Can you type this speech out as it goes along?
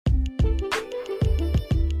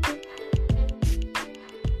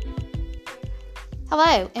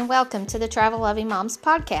Hello, and welcome to the Travel Loving Moms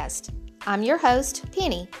podcast. I'm your host,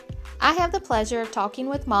 Penny. I have the pleasure of talking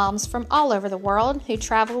with moms from all over the world who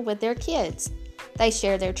travel with their kids. They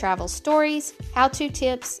share their travel stories, how-to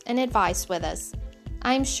tips, and advice with us.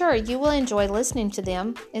 I am sure you will enjoy listening to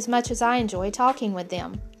them as much as I enjoy talking with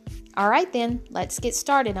them. All right then, let's get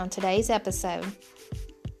started on today's episode.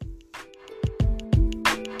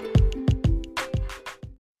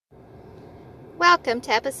 Welcome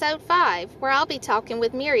to episode 5, where I'll be talking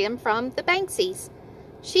with Myriam from the Banksies.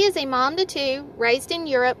 She is a mom to 2, raised in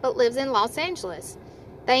Europe but lives in Los Angeles.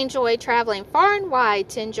 They enjoy traveling far and wide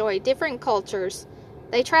to enjoy different cultures.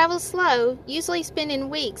 They travel slow, usually spending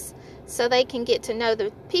weeks, so they can get to know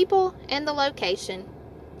the people and the location.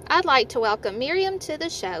 I'd like to welcome Myriam to the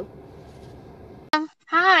show. Hi,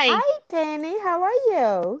 Hi, Penny. How are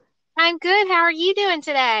you? I'm good. How are you doing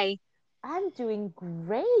today? I'm doing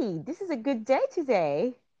great. This is a good day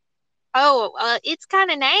today. It's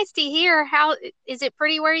kind of nasty here. How is it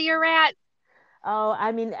pretty where you're at? Oh,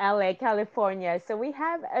 I'm in LA, California. So we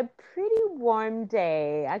have a pretty warm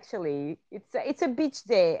day, actually. It's a beach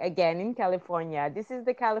day again in California. This is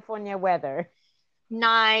the California weather.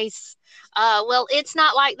 Nice. Well, it's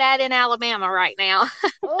not like that in Alabama right now.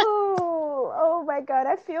 Oh my God,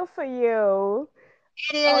 I feel for you.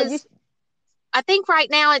 It Oh, you is, I think right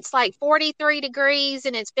now it's like 43 degrees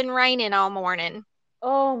and it's been raining all morning.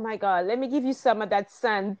 oh my God, let me give you some of that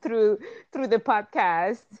sun through the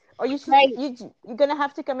podcast. Or Great. you're gonna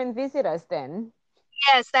have to come and visit us then.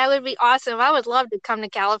 Yes, that would be awesome. I would love to come to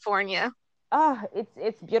California. Oh,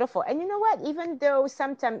 it's beautiful. And you know what? Even though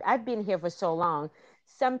sometimes I've been here for so long,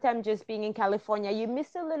 sometimes just being in California, you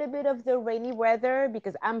miss a little bit of the rainy weather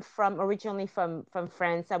because I'm originally from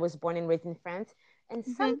France. I was born and raised in France. And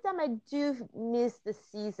Mhm. sometimes I do miss the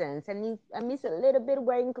seasons. I miss a little bit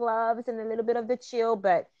wearing gloves and a little bit of the chill,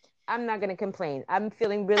 but I'm not gonna complain. I'm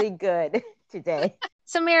feeling really good today.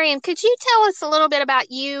 So, Miriam, could you tell us a little bit about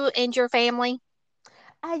you and your family?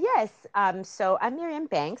 Yes. So I'm Myriam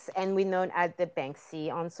Banks, and we're known as the Banksy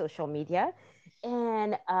on social media.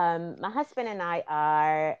 And my husband and I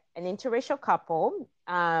are an interracial couple.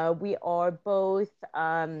 We are both,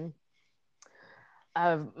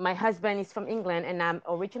 my husband is from England, and I'm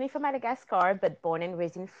originally from Madagascar, but born and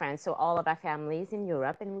raised in France. So all of our family is in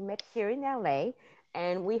Europe, and we met here in LA.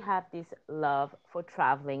 And we have this love for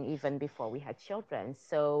traveling even before we had children.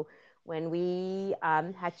 So when we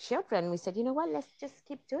had children, we said, you know what, let's just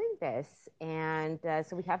keep doing this. And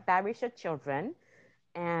so we have biracial children,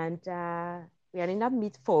 and we are in our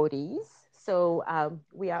mid 40s. So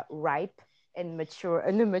we are ripe and mature,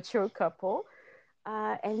 and a mature couple,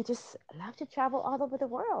 and just love to travel all over the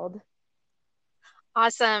world.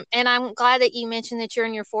 Awesome. And I'm glad that you mentioned that you're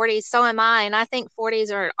in your 40s. So am I. And I think 40s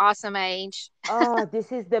are an awesome age. Oh,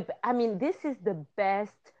 this is the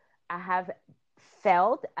best I have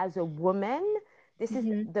felt as a woman.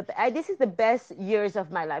 Mhm. This is the best years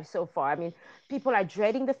of my life so far. I mean, people are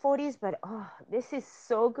dreading the 40s, but oh, this is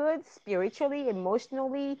so good spiritually,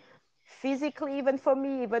 emotionally, physically, even for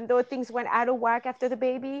me, even though things went out of whack after the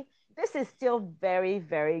baby. This is still very,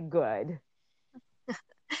 very good.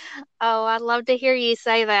 Oh, I'd love to hear you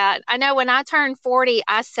say that. I know when I turned 40,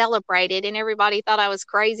 I celebrated and everybody thought I was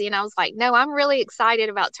crazy. And I was like, no, I'm really excited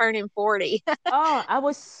about turning 40. Oh, I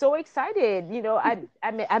was so excited.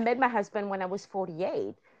 I met my husband when I was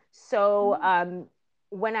 48. So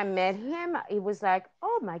when I met him, it was like,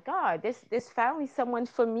 oh my God, this finally someone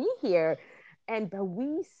for me here. And but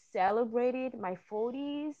we celebrated my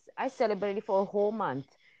 40s. I celebrated for a whole month.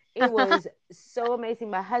 It was so amazing.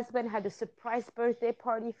 My husband had a surprise birthday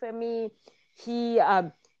party for me. He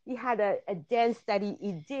had a dance that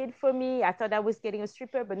he did for me. I thought I was getting a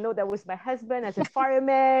stripper, but no, that was my husband as a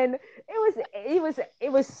fireman.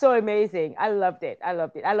 It was so amazing. I loved it. I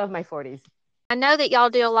loved it. I love my 40s. I know that y'all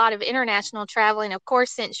do a lot of international traveling, of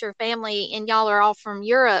course, since your family and y'all are all from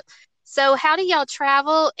Europe. So, how do y'all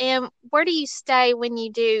travel and where do you stay when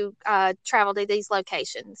you do travel to these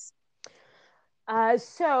locations?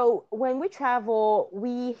 So when we travel,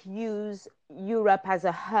 we use Europe as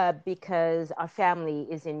a hub because our family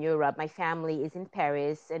is in Europe. My family is in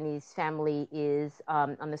Paris, and his family is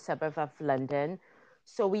on the suburb of London.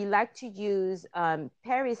 So we like to use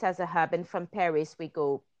Paris as a hub, and from Paris we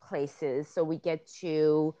go places. So we get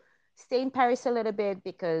to stay in Paris a little bit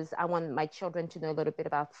because I want my children to know a little bit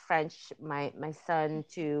about French. My son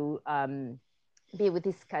to be with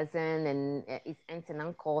his cousin and his aunt and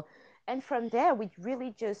uncle. And from there, we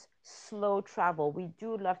really just slow travel. We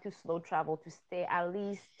do love to slow travel to stay at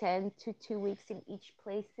least 10 to 2 weeks in each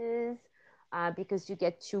places, because you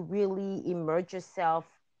get to really immerse yourself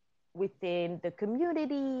within the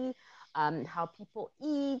community. how people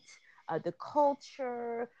eat, the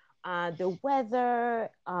culture, the weather,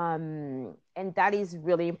 and that is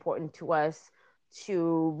really important to us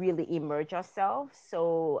to really immerse ourselves.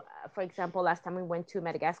 So, for example, last time we went to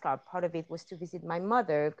Madagascar, part of it was to visit my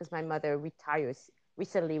mother because my mother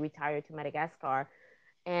recently retired to Madagascar,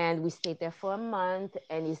 and we stayed there for a month.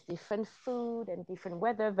 And it's different food and different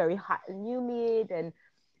weather, very hot and humid,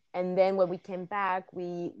 and then when we came back,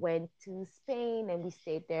 we went to Spain and we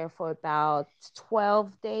stayed there for about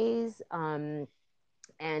 12 days.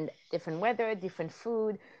 And different weather, different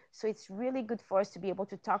food. So it's really good for us to be able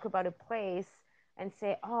to talk about a place and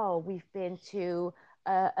say, oh, we've been to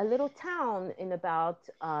a little town in about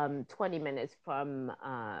 20 minutes from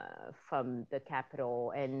the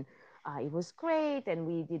capital, and it was great, and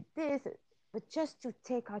we did this. But just to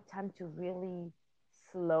take our time to really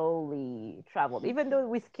slowly travel, even though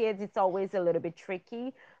with kids it's always a little bit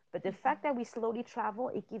tricky, but the fact that we slowly travel,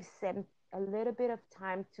 it gives them a little bit of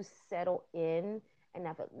time to settle in and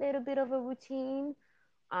have a little bit of a routine.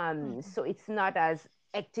 So it's not as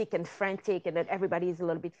hectic and frantic, and that everybody is a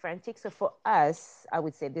little bit frantic. So for us, I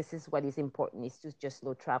would say this is what is important: is to just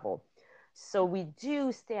slow travel. So we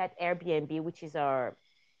do stay at Airbnb, which is our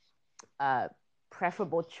uh,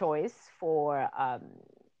 preferable choice for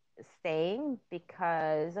staying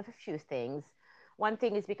because of a few things. One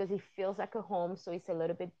thing is because it feels like a home, so it's a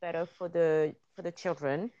little bit better for the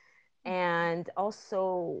children, and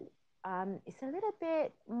also it's a little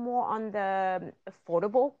bit more on the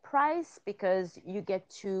affordable price because you get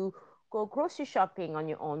to go grocery shopping on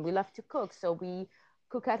your own. We love to cook, so we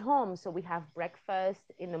cook at home. So we have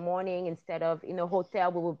breakfast in the morning instead of in a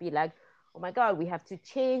hotel. We will be like, oh my God, we have to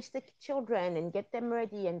change the children and get them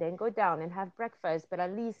ready and then go down and have breakfast. But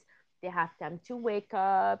at least they have time to wake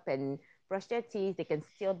up and brush their teeth. They can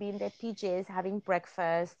still be in their PJs having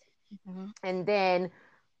breakfast. Mhm. And then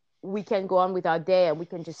we can go on with our day and we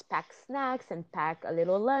can just pack snacks and pack a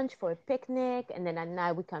little lunch for a picnic. And then at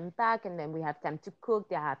night we come back and then we have time to cook.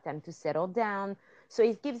 They have time to settle down. So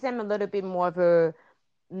it gives them a little bit more of a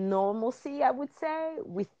normalcy, I would say,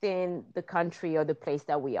 within the country or the place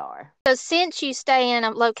that we are. So since you stay in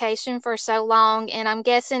a location for so long, and I'm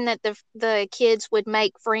guessing that the kids would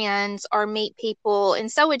make friends or meet people,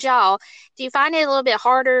 and so would y'all, do you find it a little bit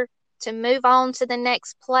harder to move on to the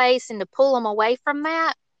next place and to pull them away from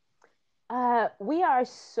that? We are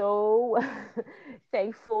so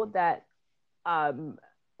thankful that um,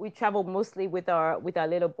 we travel mostly with our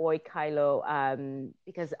little boy Kylo,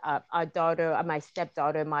 because our daughter, my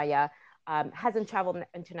stepdaughter Maya, hasn't traveled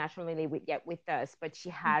internationally yet with us, but she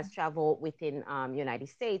has Mhm. traveled within United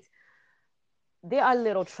States. They are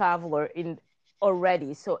little traveler in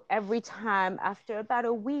already. So every time after about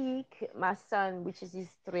a week, my son, which is his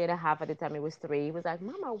 3.5 at the time, it was 3, he was like,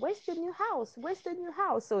 Mama, where's the new house? Where's the new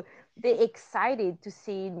house? So they're excited to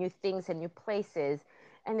see new things and new places.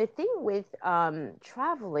 And the thing with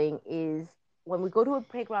traveling is when we go to a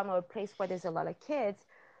playground or a place where there's a lot of kids,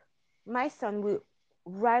 my son will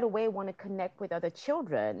right away want to connect with other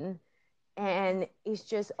children, and it's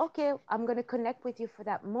just okay, I'm going to connect with you for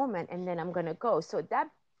that moment and then I'm going to go. So that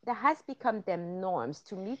has become them norms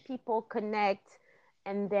to meet people, connect,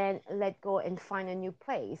 and then let go and find a new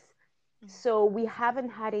place. So we haven't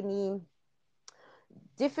had any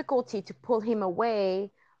difficulty to pull him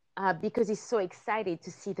away, because he's so excited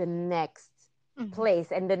to see the next Mhm.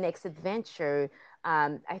 place and the next adventure.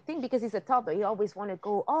 I think because he's a toddler, he always want to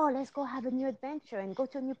go, oh, let's go have a new adventure and go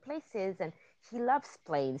to new places. And he loves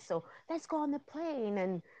planes. So let's go on the plane.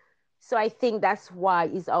 And so I think that's why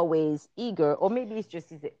he's always eager, or maybe it's just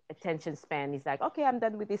his attention span. He's like, okay, I'm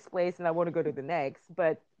done with this place and I want to go to the next.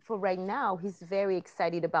 But for right now, he's very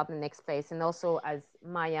excited about the next place. And also, as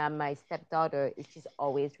Maya, my stepdaughter, she's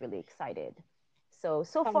always really excited. So,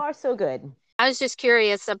 so far, so good. I was just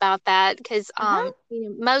curious about that because Uh-huh.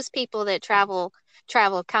 most people that travel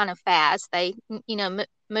kind of fast. They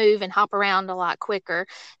move and hop around a lot quicker.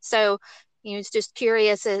 So it's just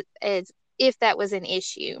curious as if that was an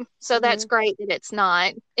issue. So that's Hmm. great that it's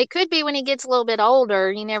not. It could be when he gets a little bit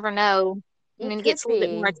older. You never know. And It then he gets could a little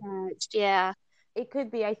bit more be. attached. Yeah. It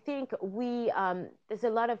could be. I think there's a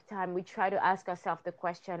lot of time we try to ask ourselves the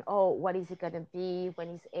question, oh, what is it going to be when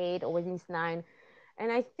he's 8 or when he's 9?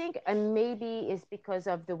 And I think, and maybe it's because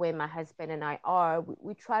of the way my husband and I are,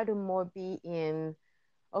 we try to more be in,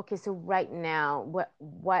 okay, so right now,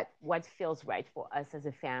 what feels right for us as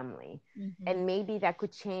a family? Hmm. And maybe that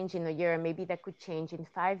could change in a year, maybe that could change in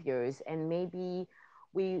 5 years, and maybe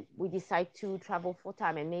we decide to travel full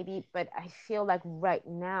time, and maybe, but I feel like right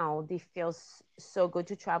now it feels so good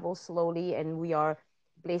to travel slowly, and we are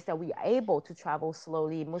blessed that we are able to travel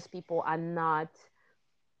slowly. Most people are not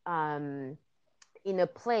um, in a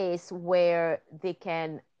place where they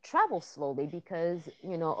can travel slowly because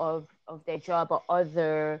of their job or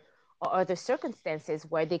other circumstances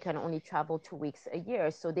where they can only travel 2 weeks a year,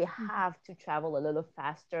 so they have to travel a little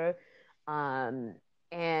faster, um,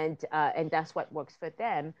 and that's what works for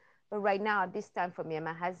them. But right now at this time for me and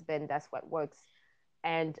my husband, that's what works.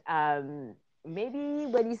 And maybe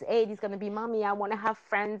when he's 8, he's going to be, mommy, I want to have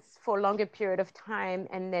friends for a longer period of time,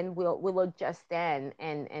 and then we'll adjust then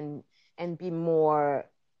and be more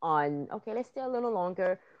on, okay, let's stay a little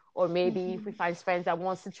longer. Or maybe if we find friends that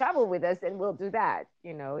wants to travel with us, then we'll do that.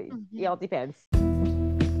 It all depends.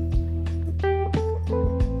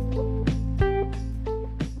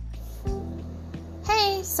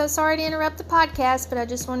 Hey, so sorry to interrupt the podcast, but I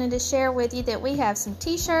just wanted to share with you that we have some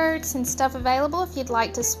t-shirts and stuff available if you'd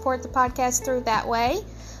like to support the podcast through that way.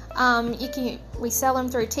 We sell them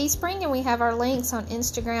through Teespring, and we have our links on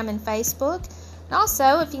Instagram and Facebook. And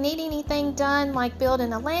also, if you need anything done, like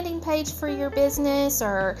building a landing page for your business,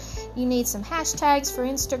 or you need some hashtags for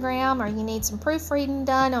Instagram, or you need some proofreading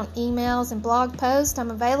done on emails and blog posts,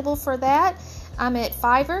 I'm available for that. I'm at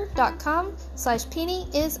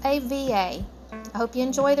fiverr.com/pennyisava. I hope you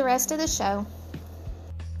enjoy the rest of the show.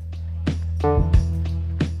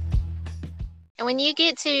 And when you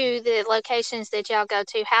get to the locations that y'all go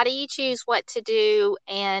to, how do you choose what to do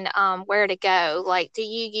and where to go? Like, do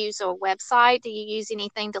you use a website? Do you use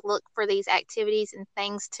anything to look for these activities and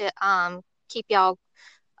things to keep y'all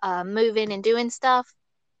moving and doing stuff?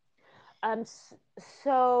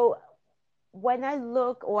 So when I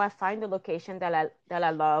look or I find a location that I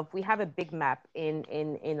love, we have a big map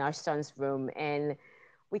in our son's room, and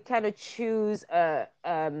we kind of choose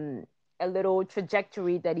a little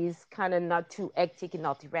trajectory that is kind of not too hectic in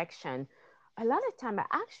all direction. A lot of time, I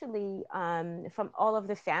actually, from all of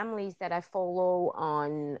the families that I follow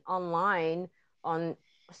online on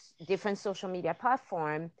different social media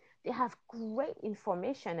platform, they have great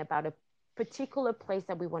information about a particular place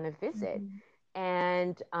that we want to visit.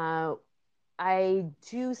 And I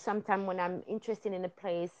do sometimes, when I'm interested in a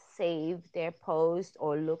place, save their post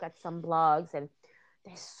or look at some blogs. And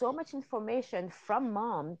there's so much information from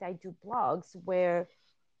moms that do blogs where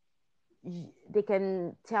they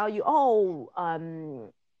can tell you,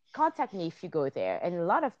 contact me if you go there. And a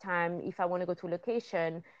lot of time, if I want to go to a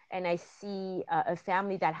location and I see a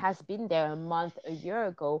family that has been there a month, a year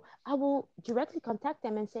ago, I will directly contact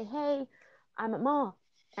them and say, hey, I'm a mom,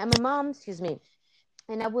 excuse me,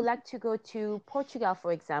 and I would like to go to Portugal,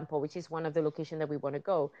 for example, which is one of the locations that we want to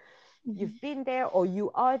go. You've been there, or you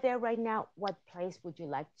are there right now. What place would you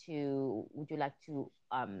like to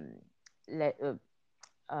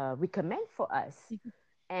recommend for us?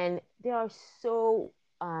 And they are so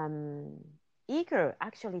eager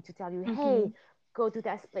actually to tell you, hey, go to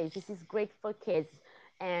that place. This is great for kids.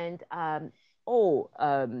 And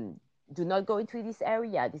do not go into this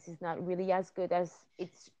area. This is not really as good as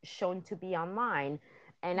it's shown to be online.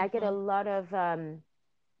 And I get a lot of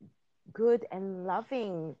good and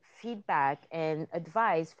loving feedback and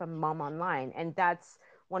advice from mom online. And that's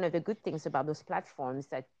one of the good things about those platforms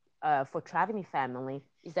that for traveling family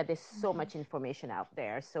is that there's so much information out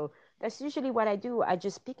there. So that's usually what I do. I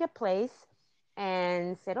just pick a place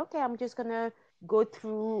and said, okay, I'm just going to go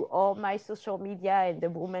through all my social media and the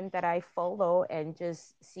women that I follow and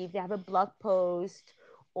just see if they have a blog post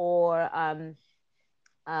or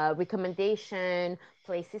recommendation,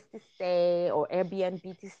 places to stay, or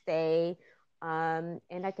Airbnb to stay. And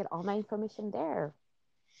I get all my information there.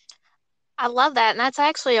 I love that. And that's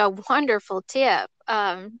actually a wonderful tip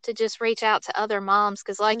to just reach out to other moms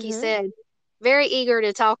because, like you said, very eager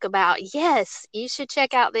to talk about, yes, you should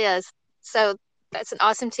check out this. So that's an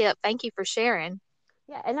awesome tip. Thank you for sharing.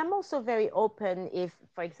 Yeah, and I'm also very open if,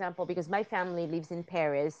 for example, because my family lives in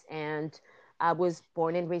Paris and I was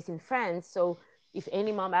born and raised in France. So if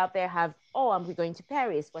any mom out there have, I'm going to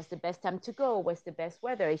Paris, what's the best time to go? What's the best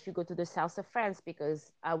weather? If you go to the south of France,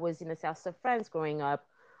 because I was in the south of France growing up,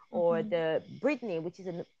 or the Brittany, which is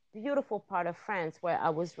a beautiful part of France where I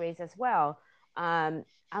was raised as well. I'm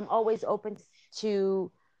always open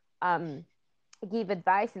to give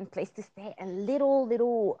advice and place to stay and little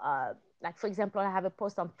like, for example, I have a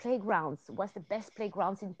post on playgrounds. What's the best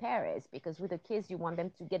playgrounds in Paris? Because with the kids, you want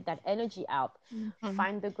them to get that energy out,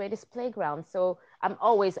 find the greatest playground. So I'm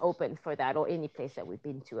always open for that, or any place that we've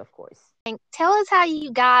been to, of course. And tell us how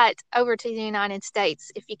you got over to the United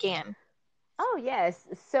States, if you can. Oh, yes.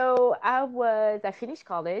 So I finished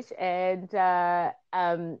college, and I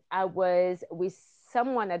was with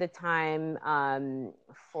someone at the time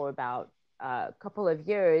for about a couple of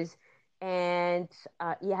years. And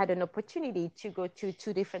he had an opportunity to go to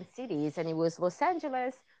 2 different cities, and it was Los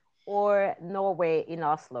Angeles or Norway in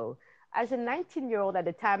Oslo. As a 19-year-old at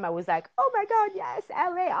the time, I was like, oh my God, yes,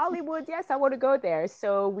 LA, Hollywood, yes, I want to go there.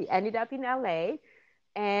 So we ended up in LA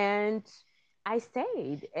and I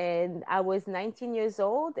stayed. And I was 19 years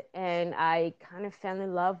old and I kind of fell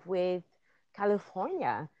in love with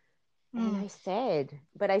California. And Mm. I stayed,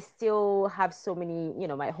 but I still have so many,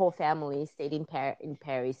 my whole family stayed in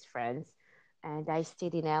Paris, France, and I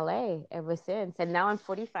stayed in LA ever since. And now I'm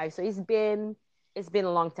 45, so it's been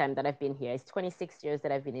a long time that I've been here. It's 26 years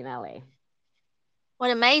that I've been in LA.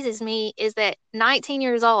 What amazes me is that 19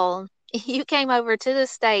 years old, you came over to the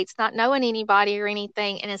States not knowing anybody or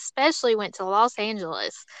anything, and especially went to Los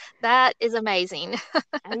Angeles. That is amazing.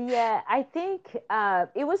 Yeah, I think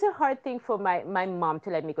it was a hard thing for my mom to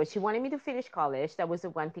let me go. She wanted me to finish college. That was the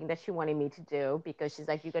one thing that she wanted me to do because she's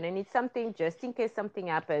like, you're gonna need something just in case something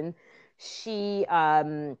happened. She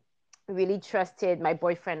really trusted my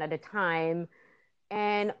boyfriend at the time.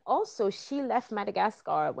 And also, she left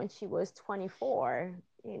Madagascar when she was 24,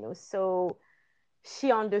 so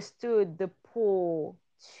she understood the pull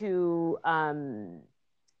to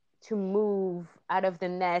to move out of the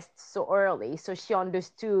nest so early. So she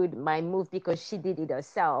understood my move because she did it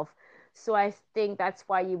herself. So I think that's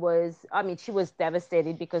why I mean, she was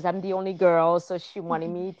devastated because I'm the only girl. So she wanted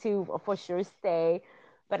Mhm, me to for sure stay.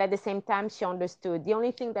 But at the same time, she understood. The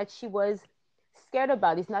only thing that she was scared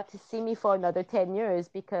about is not to see me for another 10 years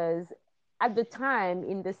because at the time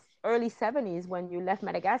in the early 70s, when you left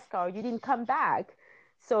Madagascar, you didn't come back.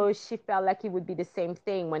 So she felt like it would be the same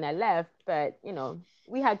thing when I left. But,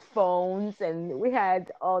 we had phones and we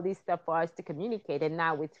had all this stuff for us to communicate. And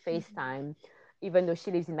now with mhm, FaceTime, even though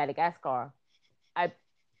she lives in Madagascar, I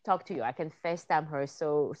talk to you. I can FaceTime her.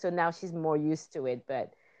 So now she's more used to it.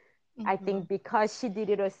 But I mhm. think because she did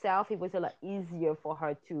it herself, it was a lot easier for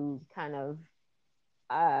her to kind of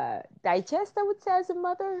digest, I would say, as a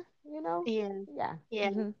mother, Yeah, Yeah. yeah.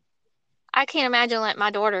 Hmm. I can't imagine letting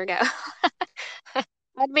my daughter go.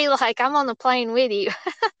 I'd be like, I'm on the plane with you.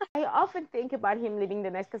 I often think about him leaving the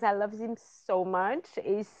nest because I love him so much.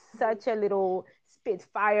 He's such a little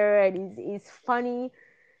spitfire and he's funny.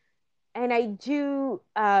 And I do,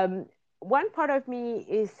 one part of me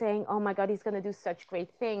is saying, oh my God, he's going to do such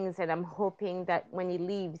great things. And I'm hoping that when he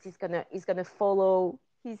leaves, he's gonna follow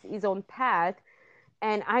his own path.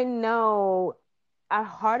 And I know as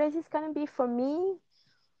hard as it's going to be for me,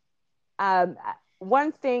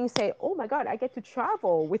 one thing say, oh my God, I get to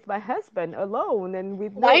travel with my husband alone and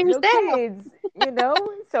with By no yourself. kids.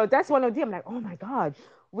 So that's one of them. I'm like, oh my God,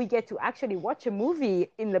 we get to actually watch a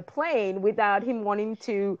movie in the plane without him wanting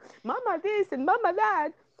to, mama this and mama that.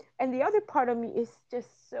 And the other part of me is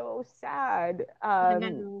just so sad. I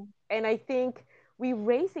know. And I think we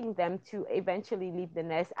raising them to eventually leave the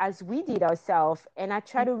nest as we did ourselves. And I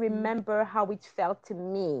try to Mhm, remember how it felt to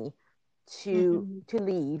me to mhm, to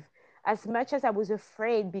leave. As much as I was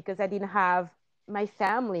afraid because I didn't have my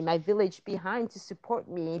family, my village behind to support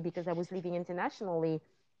me because I was living internationally,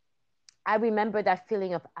 I remember that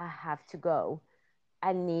feeling of I have to go.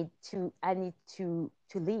 I need to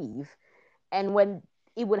leave. And when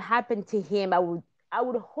it would happen to him, I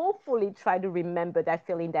would hopefully try to remember that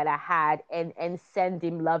feeling that I had and send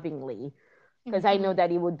him lovingly because I know mhm.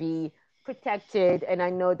 that he would be protected and I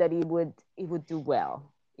know that he would do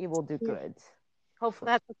well. He will do Yeah, good.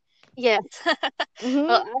 Hopefully. that's yes.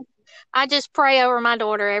 Well, Mm-hmm. I just pray over my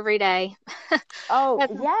daughter every day. Oh,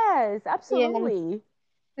 That's, yes, yeah, absolutely.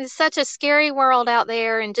 it's such a scary world out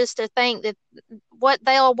there, and just to think that what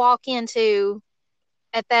they'll walk into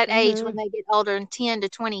at that age when Mm-hmm. they get older in 10 to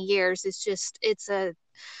 20 years is just, it's a,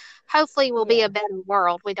 hopefully will be a Yeah. better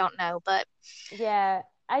world. We don't know, but Yeah.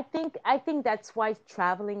 I think that's why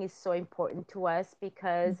traveling is so important to us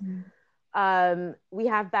because mhm, we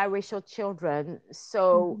have biracial children.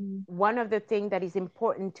 So mhm, one of the things that is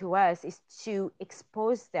important to us is to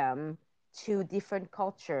expose them to different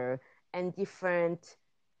culture and different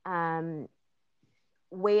um,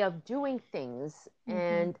 way of doing things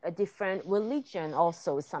mhm, and a different religion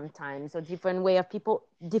also sometimes or different way of people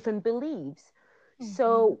different beliefs.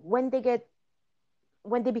 mhm, So when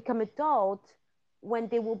they become adult, when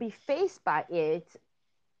they will be faced by it,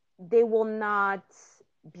 they will not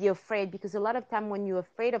be afraid because a lot of time when you're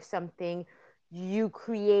afraid of something, you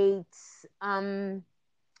create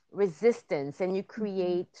resistance and you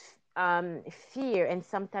mhm, create fear, and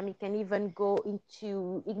sometimes it can even go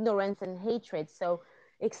into ignorance and hatred. So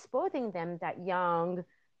exposing them that young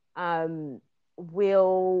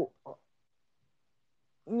will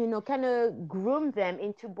kind of groom them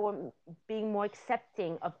into being more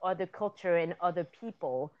accepting of other culture and other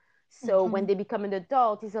people. So when mhm. they become an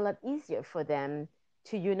adult, it's a lot easier for them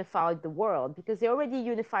to unify the world, because they're already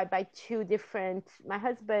unified by two different. My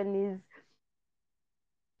husband is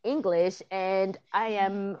English, and I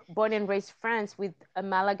am born and raised France with a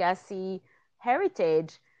Malagasy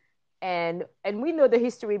heritage, and we know the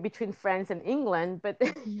history between France and England, but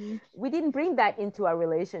Mhm. we didn't bring that into our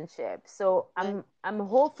relationship. So Right. I'm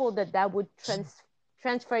hopeful that that would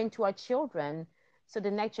transfer into our children, so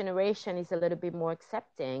the next generation is a little bit more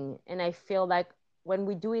accepting. And I feel like when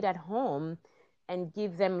we do it at home and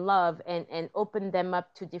give them love and open them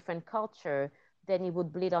up to different culture, then it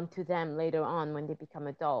would bleed onto them later on when they become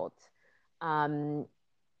adults. Um,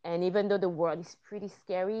 and even though the world is pretty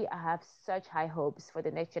scary, I have such high hopes for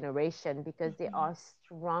the next generation because they Mhm. are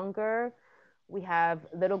stronger. We have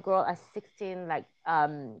a little girl at 16, like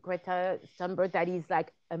Greta Thunberg, that is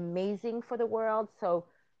like amazing for the world. So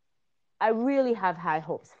I really have high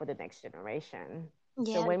hopes for the next generation.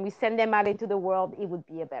 So Yeah. when we send them out into the world, it would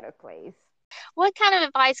be a better place. What kind of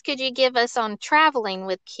advice could you give us on traveling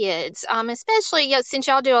with kids? Especially, since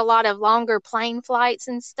y'all do a lot of longer plane flights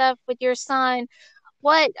and stuff with your son,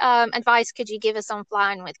 what advice could you give us on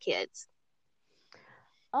flying with kids?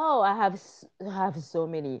 Oh, I have so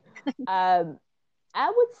many. Um, I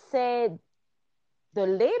would say the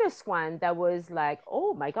latest one that was like,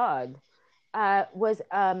 oh my God, was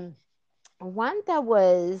one that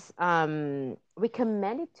was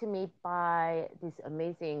recommended to me by this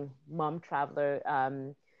amazing mom traveler.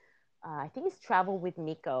 I think it's Travel with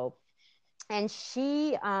Miko. And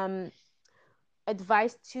she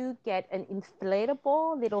advised to get an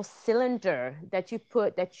inflatable little cylinder that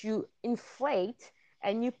you inflate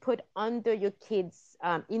and you put under your kids,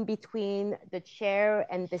 in between the chair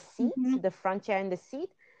and the seat, Mm-hmm. the front chair and the seat,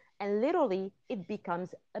 and literally it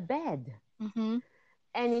becomes a bed. Mm-hmm.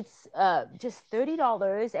 And it's just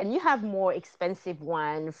 $30, and you have more expensive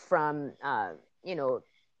one from you know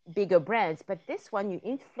bigger brands, but this one you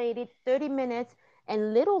inflate it 30 minutes,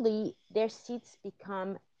 and literally their seats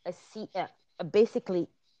become a seat, basically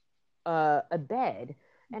a bed.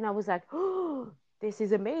 And I was like, oh, this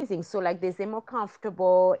is amazing. So like they're more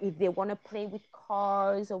comfortable. If they want to play with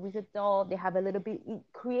cars or with a doll, they have a little bit, it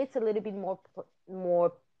creates a little bit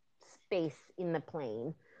more space in the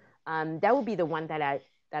plane. That would be the one that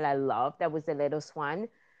I love. That was the latest one.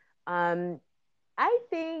 um, I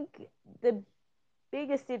think the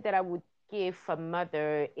biggest tip that I would give for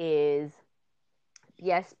mother is,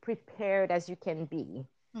 yes, prepared as you can be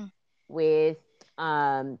with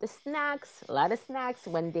the snacks, a lot of snacks.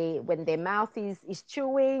 When their mouth is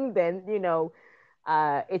chewing, then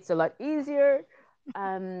it's a lot easier.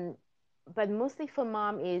 Um, but mostly for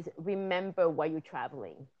mom is remember why you're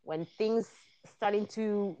traveling. When things starting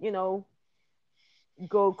to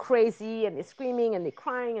go crazy and they're screaming and they're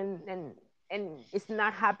crying and it's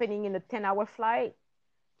not happening in a 10-hour flight,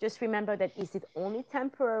 just remember that is it only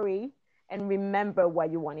temporary, and remember why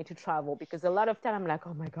you wanted to travel. Because a lot of time I'm like,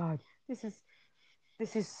 oh my God, this is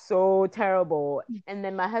this is so terrible. And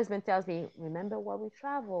then my husband tells me, remember why we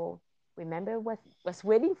travel. Remember what's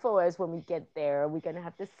waiting for us when we get there. We're going to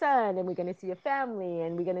have the sun and we're going to see a family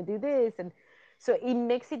and we're going to do this. And so it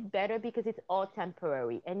makes it better because it's all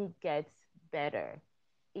temporary, and it gets better.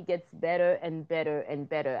 It gets better and better and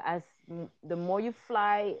better. As the more you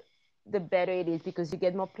fly, the better it is because you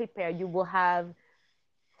get more prepared. You will have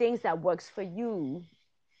things that works for you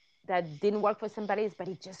that didn't work for somebody else, but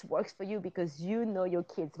it just works for you because you know your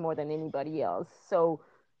kids more than anybody else. So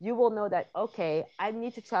you will know that, okay, I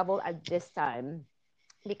need to travel at this time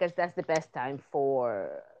because that's the best time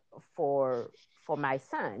for for my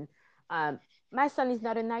son. Um, my son is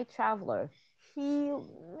not a night traveler. He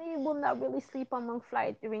will not really sleep on long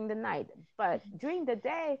flight during the night, but during the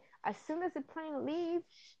day, as soon as the plane leaves,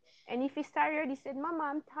 and if he's tired, he said, Mama,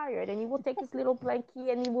 I'm tired. And he will take his little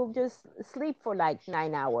blankie and he will just sleep for like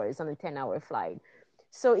 9 hours on a 10-hour flight.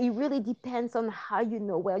 So it really depends on how you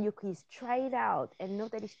know well your kids. Try it out and know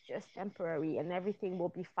that it's just temporary and everything will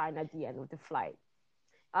be fine at the end of the flight.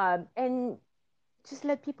 And just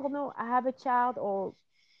let people know I have a child, or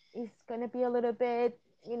it's going to be a little bit,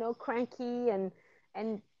 cranky,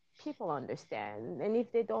 and people understand. And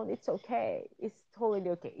if they don't, it's okay. It's totally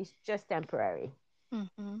okay. It's just temporary.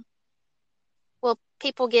 Mm-hmm. Well,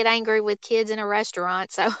 people get angry with kids in a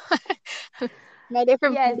restaurant, so no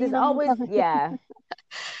different from Yes, being on the phone.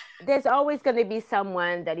 there's always going to be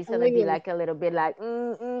someone that is Oh, going to be yeah. like a little bit like,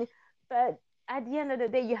 but at the end of the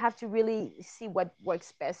day, you have to really see what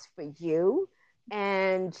works best for you.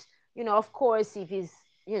 And, of course, if he's,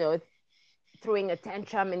 throwing a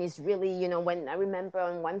tantrum and he's really, when I remember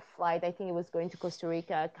on one flight, I think he was going to Costa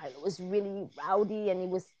Rica, Kylo was really rowdy and he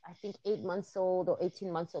was, I think, 8 months old or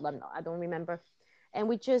 18 months old. I don't remember. And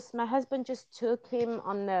my husband just took him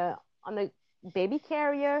on the baby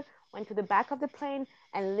carrier, went to the back of the plane,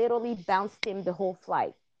 and literally bounced him the whole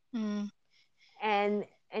flight. Mm. And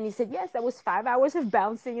he said, yes, that was 5 hours of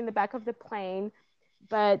bouncing in the back of the plane.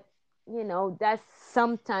 But that's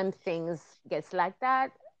sometimes things gets like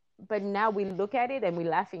that. But now we look at it and we're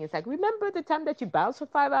laughing. It's like, remember the time that you bounced for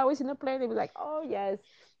 5 hours in a plane? And we're like, oh yes.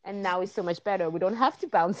 And now it's so much better. We don't have to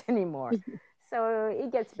bounce anymore. So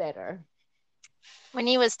it gets better. When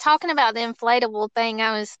you was talking about the inflatable thing,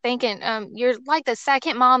 I was thinking, you're like the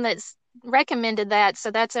second mom that's recommended that,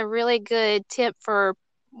 so that's a really good tip for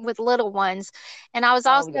with little ones. And I was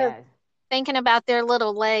Oh also yes. thinking about their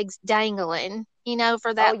little legs dangling,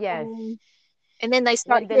 for Oh that yes. plane, and then they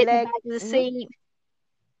start When the hitting the leg back of the mhm. seat.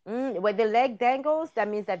 When the leg dangles, that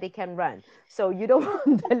means that they can run. So you don't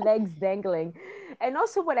want the legs dangling. And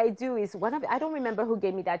also, what I do is I don't remember who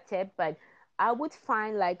gave me that tip, but I would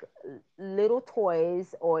find like little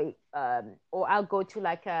toys, or I'll go to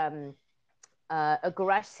like a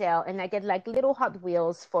garage sale and I get like little Hot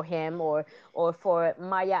Wheels for him, or for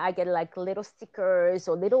Maya I get like little stickers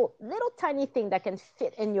or little tiny thing that can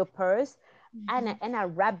fit in your purse, Mhm. and I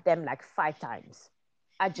wrap them like 5 times.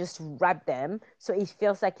 I just wrap them so it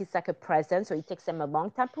feels like it's like a present. So it takes them a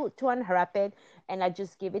long time to unwrap it, and I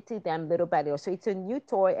just give it to them little by little. So it's a new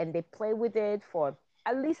toy, and they play with it for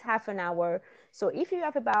at least half an hour. So if you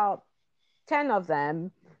have about 10 of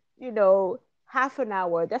them, half an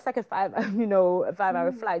hour, that's like a 5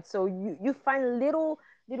 hour Mm. flight. So you find little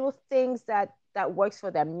things that works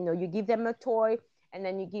for them. You give them a toy, and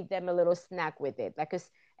then you give them a little snack with it,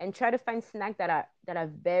 and try to find snacks that are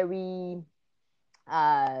very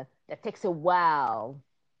that takes a while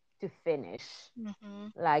to finish,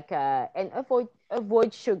 Mhm. like and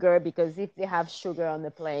avoid sugar, because if they have sugar on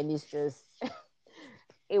the plane, it's just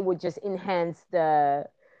it would just enhance the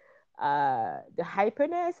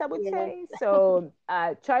hyperness, I would Yes. say. So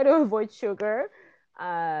try to avoid sugar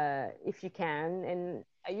if you can. And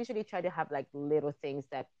I usually try to have like little things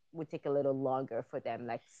that would take a little longer for them.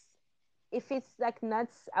 Like if it's like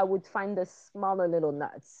nuts, I would find the smaller little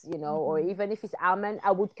nuts, or Mhm. even if it's almond,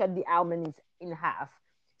 I would cut the almonds in half.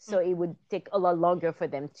 So Mm. it would take a lot longer for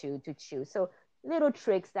them to chew. So little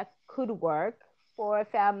tricks that could work for a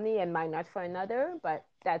family and might not for another, but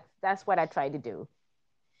that's what I try to do.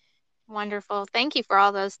 Wonderful. Thank you for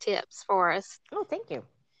all those tips for us. Oh, thank you.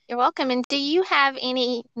 You're welcome. And do you have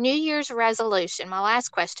any New Year's resolution? My last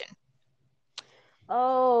question.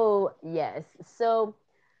 Oh, yes. So,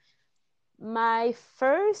 my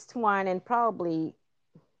first one, and probably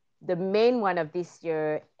the main one of this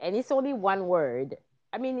year, and it's only one word.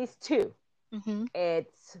 I mean, it's two. Mhm.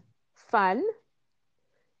 It's fun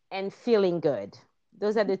and feeling good.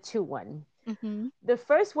 Those are the two one. Mhm. The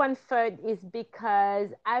first one third is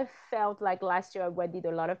because I felt like last year I did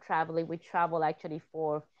a lot of traveling. We traveled actually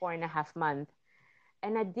for 4.5 months,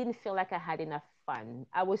 and I didn't feel like I had enough fun.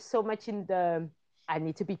 I was so much in the I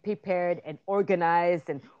need to be prepared and organized,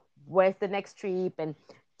 and where's the next trip, and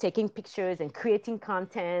taking pictures and creating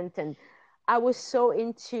content, and I was so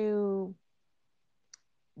into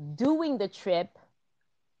doing the trip,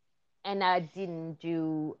 and I didn't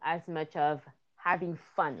do as much of having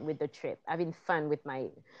fun with the trip, having fun with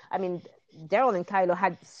I mean, Daryl and Kylo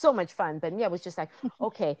had so much fun, but me, I was just like,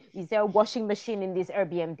 okay, is there a washing machine in this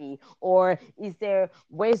Airbnb? Or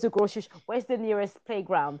where's the nearest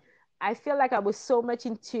playground? I feel like I was so much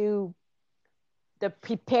into the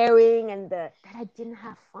preparing and that I didn't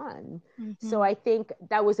have fun. So Mhm. I think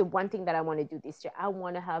that was the one thing that I want to do this year. I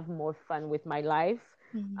want to have more fun with my life.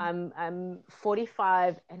 Mhm. I'm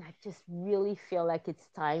 45, and I just really feel like it's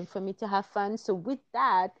time for me to have fun. So with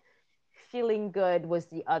that, feeling good was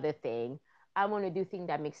the other thing. I want to do things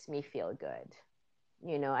that makes me feel good.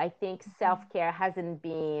 I think self-care hasn't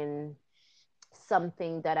been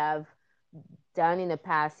something that I've done in the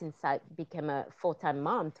past since I became a full-time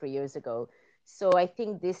mom 3 years ago. So I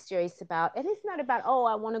think this year is about, and it's not about, oh,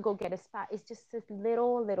 I want to go get a spa. It's just this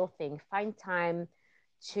little thing. Find time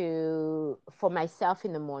for myself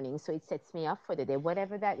in the morning, so it sets me up for the day,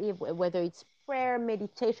 whatever that is, whether it's prayer,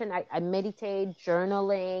 meditation. I meditate,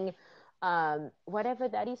 journaling, whatever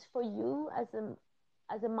that is for you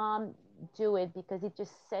as a mom. Do it, because it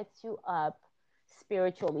just sets you up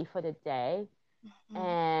spiritually for the day, Mhm.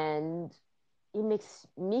 and it makes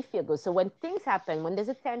me feel good. So when things happen, when there's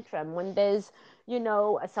a tantrum, when there's,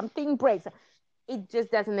 something breaks, it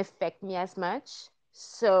just doesn't affect me as much.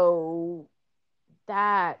 So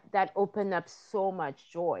that opened up so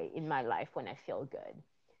much joy in my life when I feel good.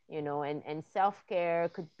 And self-care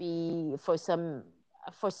could be for some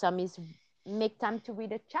is make time to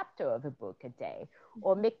read a chapter of a book a day,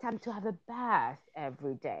 or make time to have a bath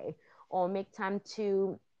every day, or make time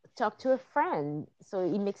to talk to a friend so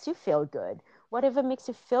it makes you feel good. Whatever makes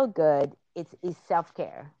you feel good is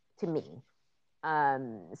self-care to me.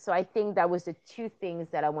 So I think that was the two things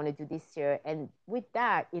that I want to do this year. And with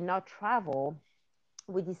that, in our travel,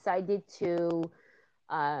 we decided to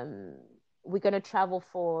um, we're going to travel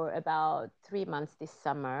for about 3 months this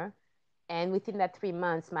summer. And within that 3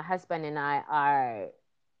 months, my husband and I are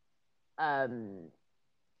um,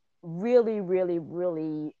 really, really,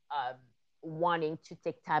 really wanting to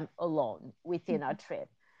take time alone within our trip.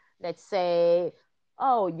 Let's say,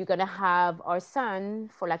 oh, you're going to have our son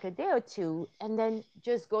for like a day or two, and then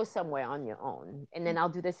just go somewhere on your own. And then I'll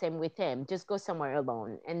do the same with him, just go somewhere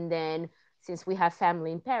alone. And then since we have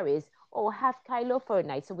family in Paris, oh, have Kylo for a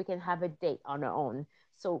night so we can have a date on our own.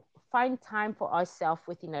 So find time for ourselves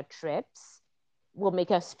within our trips will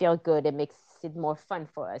make us feel good and makes it more fun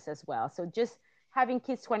for us as well. So just having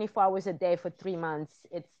kids 24 hours a day for 3 months,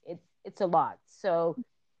 it's a lot. So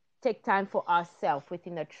take time for ourselves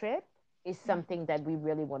within a trip is something that we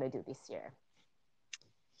really want to do this year.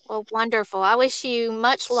 Well, wonderful. I wish you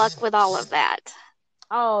much luck with all of that.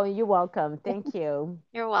 Oh, you're welcome. Thank you.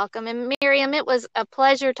 You're welcome. And Myriam, it was a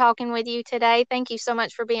pleasure talking with you today. Thank you so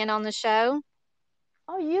much for being on the show.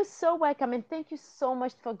 Oh, you're so welcome. And thank you so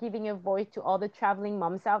much for giving a voice to all the traveling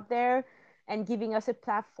moms out there and giving us a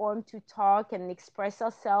platform to talk and express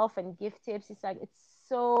ourselves and give tips. It's like, it's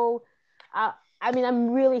so, I mean,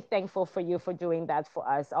 I'm really thankful for you for doing that for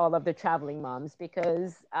us, all of the traveling moms,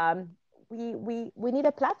 because we need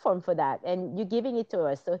a platform for that. And you're giving it to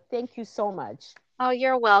us. So thank you so much. Oh,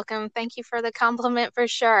 you're welcome. Thank you for the compliment for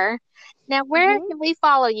sure. Now, where Mm-hmm. can we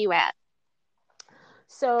follow you at?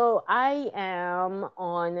 So I am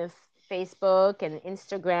on Facebook and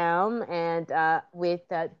Instagram and with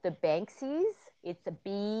the Banksies. It's a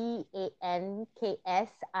Bankksies.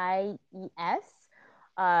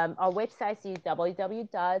 Our website is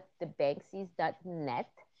www.thebanksies.net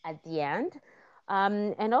at the end.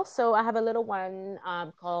 And also, I have a little one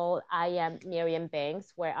called I Am Myriam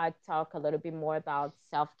Banks, where I talk a little bit more about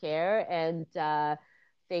self-care and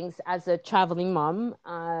things as a traveling mom.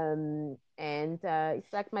 And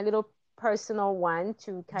it's like my little personal one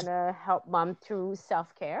to kind of help mom through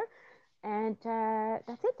self-care. And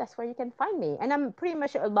that's it. That's where you can find me. And I'm pretty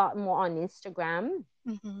much a lot more on Instagram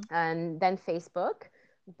than Facebook.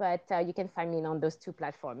 But you can find me on those two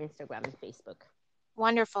platforms, Instagram and Facebook.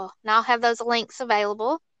 Wonderful. And I'll have those links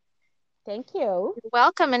available. Thank you. You're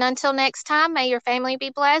welcome. And until next time, may your family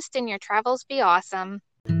be blessed and your travels be awesome.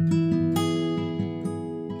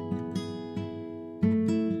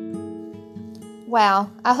 Wow,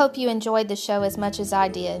 I hope you enjoyed the show as much as I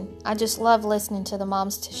did. I just love listening to the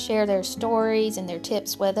moms to share their stories and their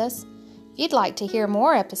tips with us. If you'd like to hear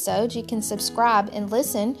more episodes, you can subscribe and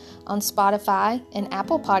listen on Spotify and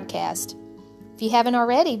Apple Podcast. If you haven't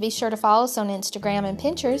already, be sure to follow us on Instagram and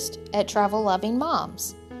Pinterest at Travel Loving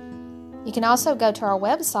Moms. You can also go to our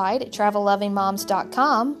website at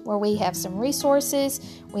travellovingmoms.com where we have some resources.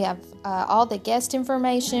 We have all the guest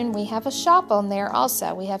information. We have a shop on there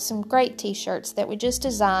also. We have some great t-shirts that we just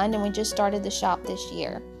designed and we just started the shop this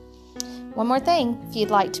year. One more thing, if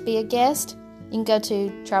you'd like to be a guest, you can go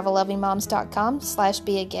to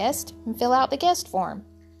travellovingmoms.com/be-a-guest and fill out the guest form.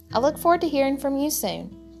 I look forward to hearing from you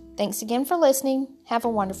soon. Thanks again for listening. Have a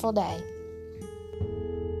wonderful day.